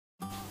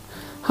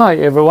Hi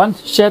everyone,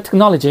 share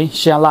technology,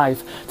 share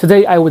life.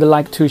 Today I would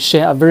like to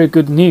share a very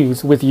good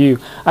news with you.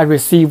 I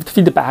received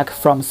feedback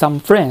from some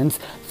friends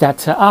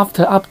that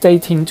after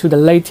updating to the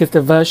latest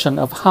version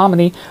of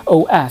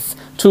HarmonyOS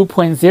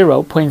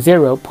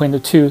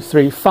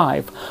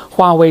 2.0.0.235,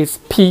 Huawei's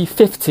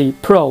P50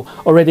 Pro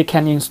already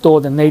can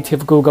install the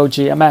native Google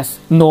GMS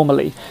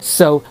normally.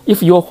 So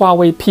if your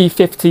Huawei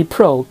P50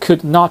 Pro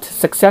could not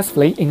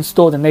successfully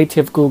install the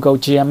native Google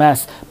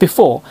GMS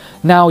before,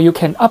 now you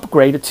can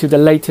upgrade to the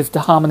latest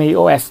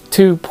HarmonyOS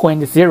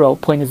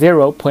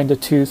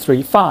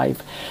 2.0.0.235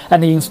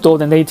 and install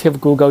the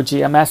native Google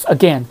GMS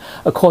again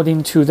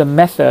according to the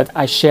method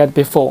I shared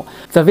before.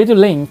 The video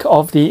link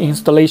of the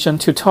installation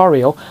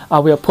tutorial, I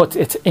will put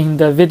it in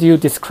the video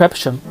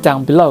description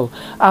down below.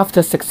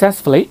 After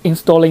successfully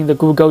installing the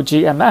Google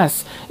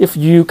GMS, if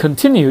you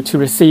continue to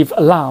receive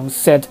alarms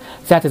said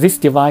that this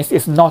device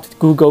is not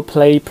Google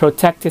Play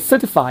Protect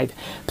certified,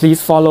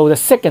 please follow the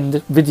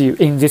second video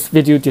in this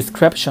video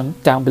description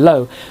down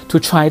below to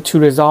try to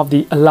resolve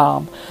the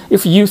alarm.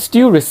 If you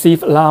still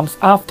receive alarms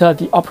after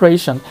the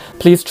operation,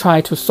 please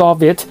try to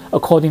solve it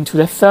according to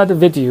the third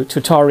video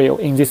tutorial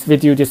in this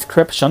video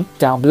description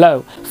down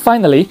below.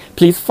 Finally,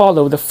 please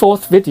follow the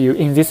fourth video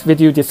in this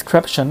video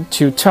description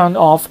to turn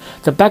off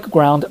the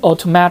background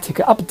automatic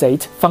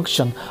update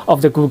function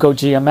of the Google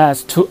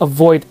GMS to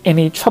avoid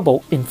any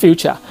trouble in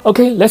future.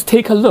 Okay, let's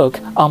take a look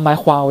on my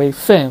Huawei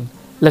phone.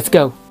 Let's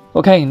go.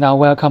 Okay, now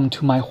welcome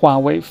to my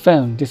Huawei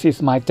phone. This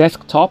is my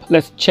desktop.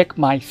 Let's check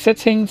my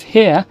settings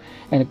here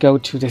and go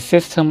to the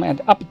system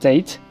and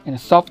update and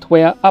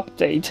software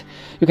update.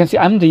 You can see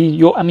I'm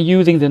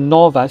using the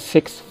Nova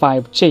 6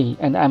 5G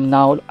and I'm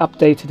now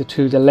updated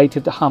to the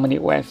latest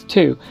HarmonyOS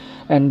 2.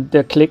 And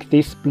click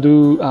those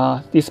blue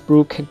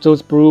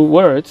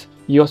words.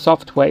 Your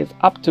software is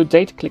up to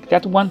date. Click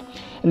that one,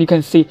 and you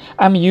can see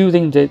I'm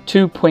using the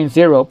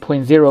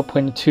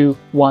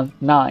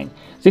 2.0.0.219.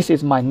 This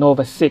is my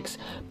Nova 6.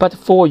 But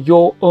for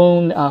your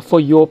own, for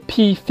your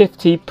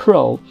P50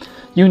 Pro,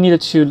 you need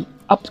to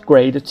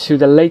upgrade to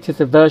the latest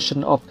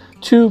version of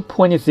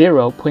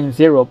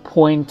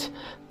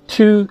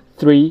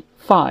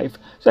 2.0.0.235.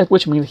 So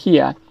which means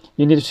here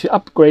you need to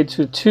upgrade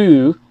to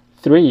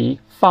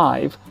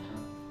 235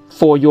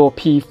 for your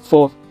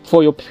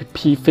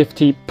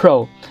P50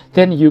 Pro.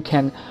 Then you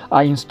can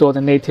install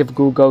the native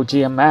Google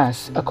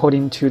GMS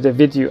according to the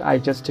video I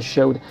just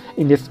showed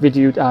in this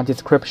video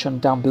description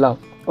down below.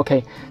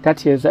 Okay,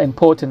 that is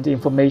important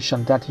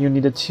information that you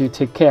needed to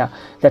take care,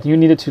 that you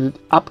needed to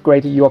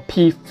upgrade your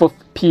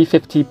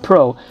P50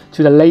 Pro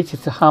to the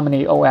latest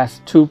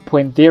HarmonyOS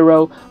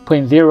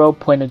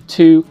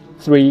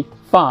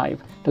 2.0.0.235,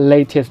 the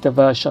latest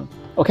version.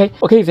 Okay,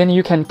 then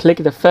you can click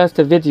the first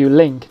video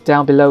link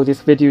down below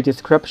this video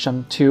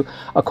description to,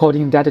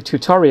 according to that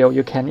tutorial,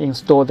 you can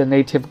install the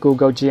native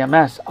Google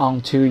GMS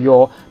onto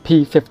your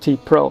P50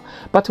 Pro.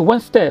 But one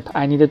step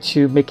I needed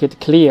to make it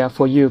clear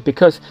for you,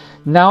 because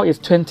now it's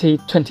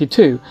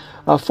 2022.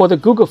 For the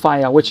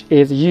Googlefier, which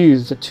is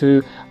used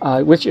to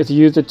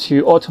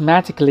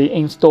automatically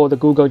install the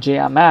Google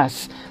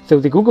GMS. So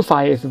the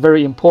Googlefier is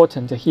very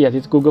important here,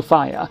 this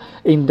Googlefier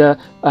in the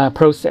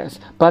process.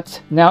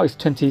 But now it's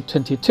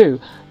 2022.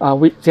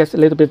 That's a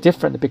little bit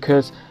different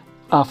because,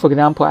 for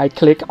example, I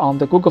click on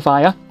the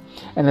Googlefier,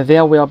 and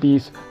there will be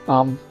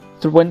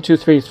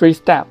 3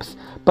 steps.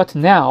 But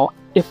now,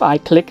 if I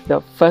click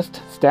the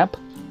first step,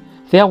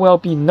 there will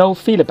be no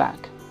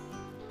feedback.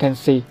 You can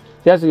see.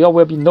 There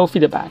will be no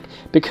feedback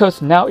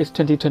because now it's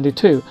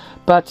 2022,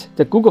 but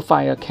the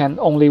Googlefier can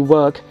only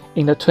work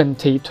in the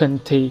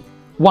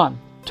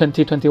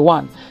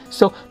 2021.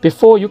 So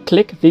before you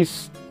click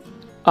this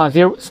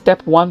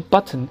step 1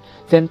 button,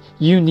 then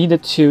you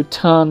needed to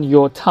turn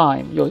your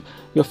time, your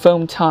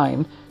phone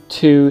time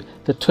to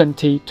the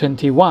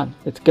 2021.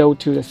 Let's go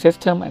to the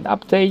system and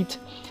update,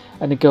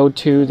 and go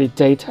to the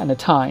date and the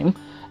time,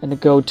 and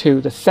go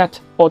to the set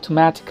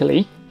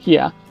automatically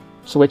here,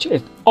 switch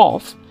it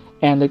off,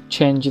 and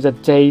change the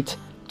date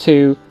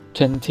to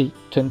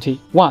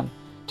 2021.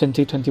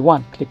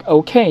 Click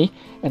OK,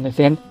 and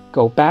then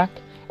go back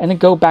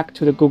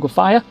to the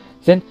Googlefier.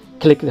 Then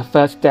click the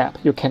first step.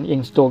 You can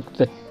install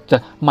the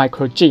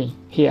MicroG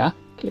here.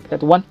 Click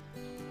that one.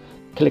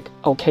 Click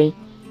OK.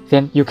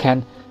 Then you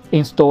can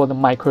install the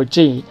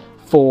MicroG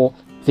for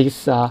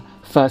this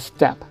first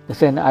step.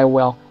 Then I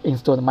will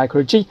install the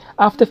MicroG.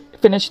 After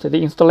finished the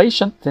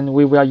installation, then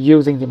we will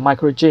using the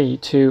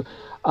MicroG to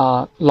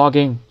log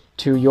in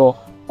to your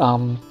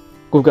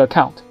Google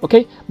account.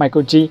 Okay,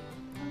 MicroG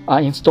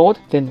installed.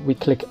 Then we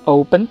click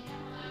open.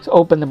 So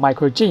open the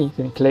MicroG.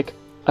 Then click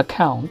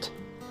account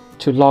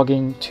to log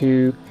in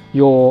to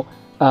your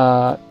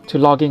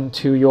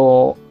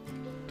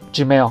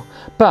Gmail.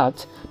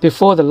 But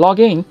before the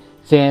login,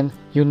 then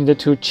you need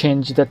to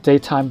change the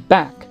daytime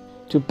back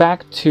to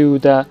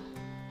the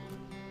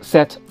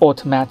set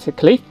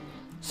automatically.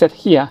 Set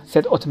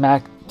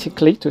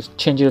automatically to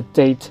change the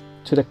date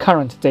to the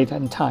current date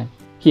and time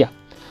here.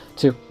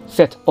 To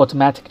set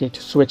automatically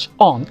to switch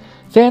on,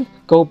 then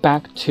go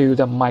back to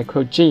the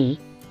MicroG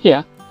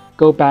here,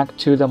 go back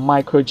to the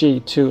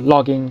MicroG to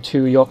log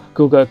into your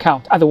Google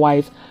account.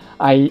 Otherwise,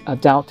 I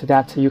doubt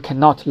that you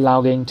cannot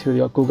log into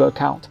your Google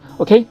account.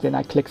 Okay, then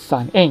I click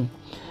sign in.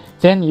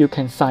 Then you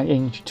can sign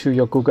in to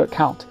your Google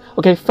account.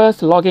 Okay,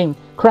 first login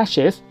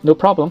crashes, no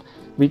problem.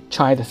 We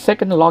try the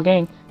second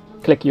login,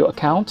 click your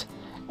account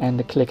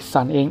and click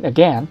sign in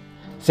again.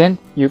 Then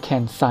you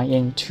can sign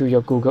in to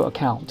your Google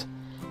account.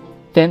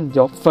 Then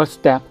your first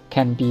step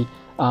can be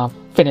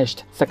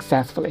finished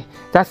successfully.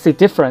 That's the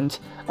difference,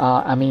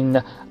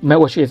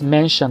 which is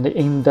mentioned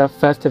in the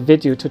first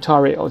video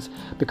tutorials,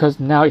 because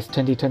now it's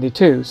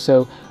 2022,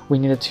 so they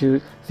needed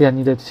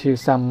to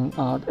some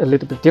a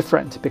little bit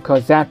different,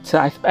 because that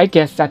I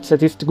guess that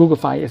this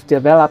Googlefier is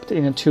developed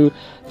in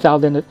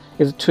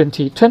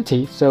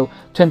 2020, so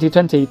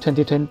 2020,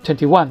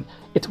 2021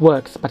 it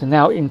works, but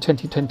now in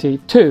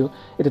 2022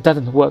 it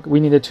doesn't work. We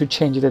needed to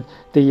change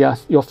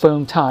your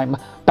phone time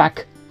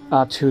back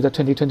to the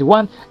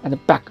 2021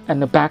 and back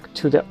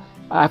to the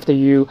after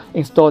you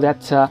install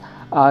that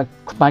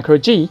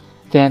MicroG,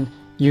 then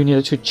you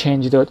need to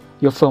change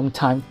your phone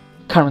time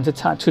current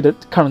time to the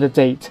current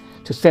date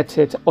to set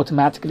it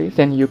automatically.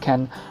 Then you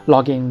can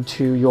log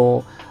into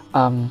your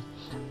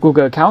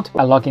Google account.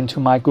 I log into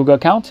my Google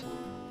account.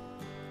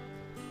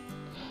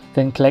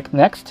 Then click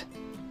next.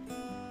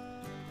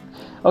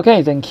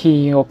 Okay, then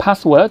key in your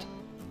password.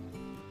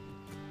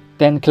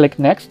 Then click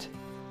next.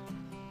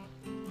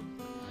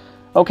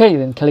 Okay,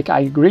 then click I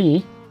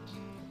agree.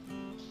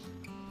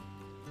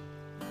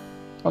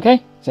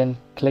 Okay, then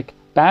click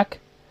back,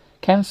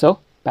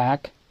 cancel,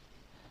 back,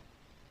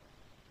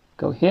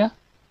 go here,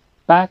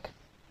 back,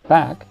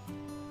 back.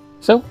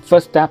 So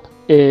first step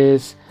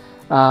is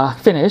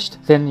finished.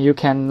 Then you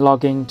can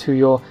log into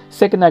your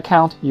second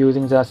account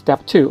using the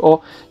step 2,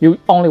 or you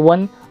only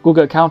one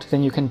Google account,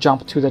 then you can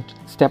jump to the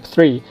step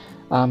 3.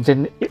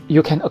 Then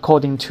you can,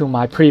 according to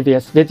my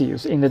previous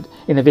videos in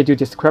the video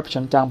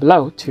description down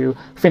below, to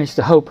finish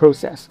the whole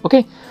process.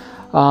 Okay,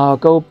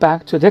 go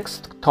back to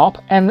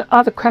desktop. And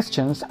other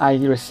questions I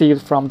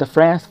received from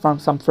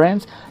some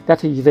friends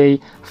that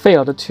they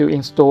failed to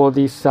install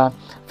this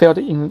failed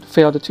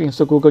to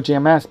install Google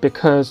GMS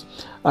because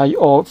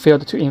or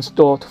failed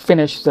to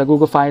finish the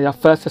Googlefier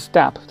first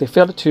step. They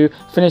failed to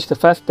finish the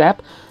first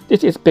step.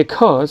 This is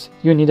because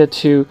you needed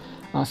to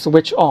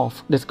switch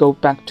off. Let's go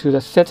back to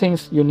the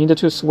settings. You needed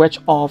to switch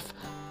off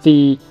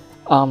the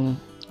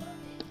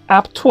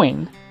app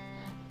twin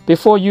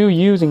before you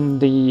using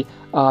the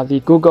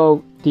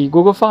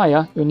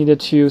Googlefier. You needed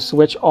to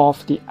switch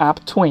off the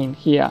app twin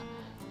here.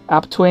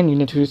 App twin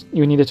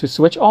you needed to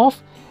switch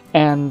off,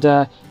 and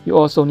you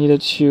also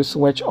needed to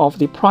switch off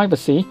the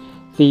privacy,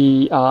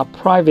 the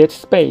private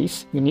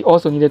space. You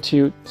also needed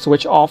to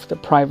switch off the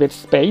private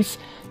space.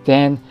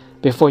 Then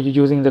before you're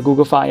using the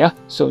Googlefier,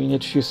 so you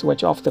need to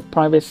switch off the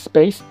private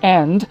space,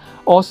 and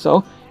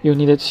also you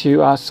needed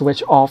to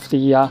switch off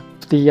the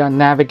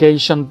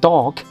navigation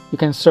dock. You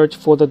can search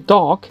for the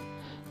dock,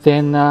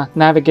 then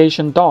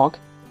navigation dock,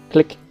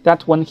 click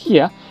that one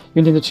here.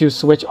 You need to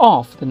switch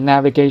off the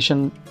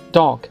navigation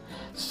dock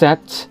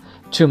set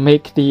to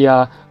make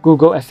the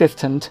Google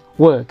Assistant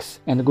works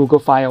and the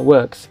Googlefier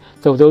works.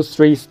 So those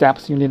 3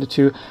 steps you need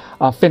to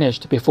finish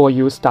before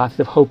you start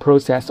the whole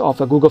process of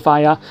the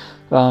Googlefier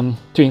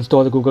to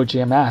install the Google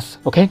GMS.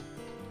 Okay,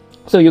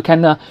 so you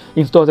can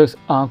install those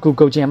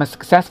Google GMS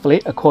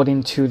successfully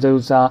according to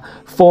those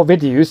 4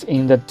 videos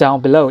in the down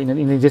below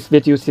in this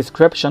video's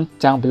description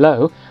down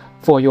below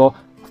for your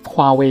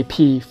Huawei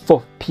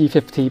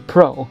P50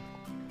 Pro.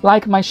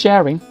 Like my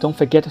sharing, don't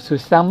forget to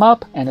thumb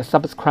up and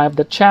subscribe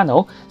the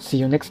channel. See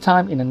you next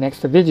time in the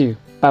next video.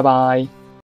 Bye bye.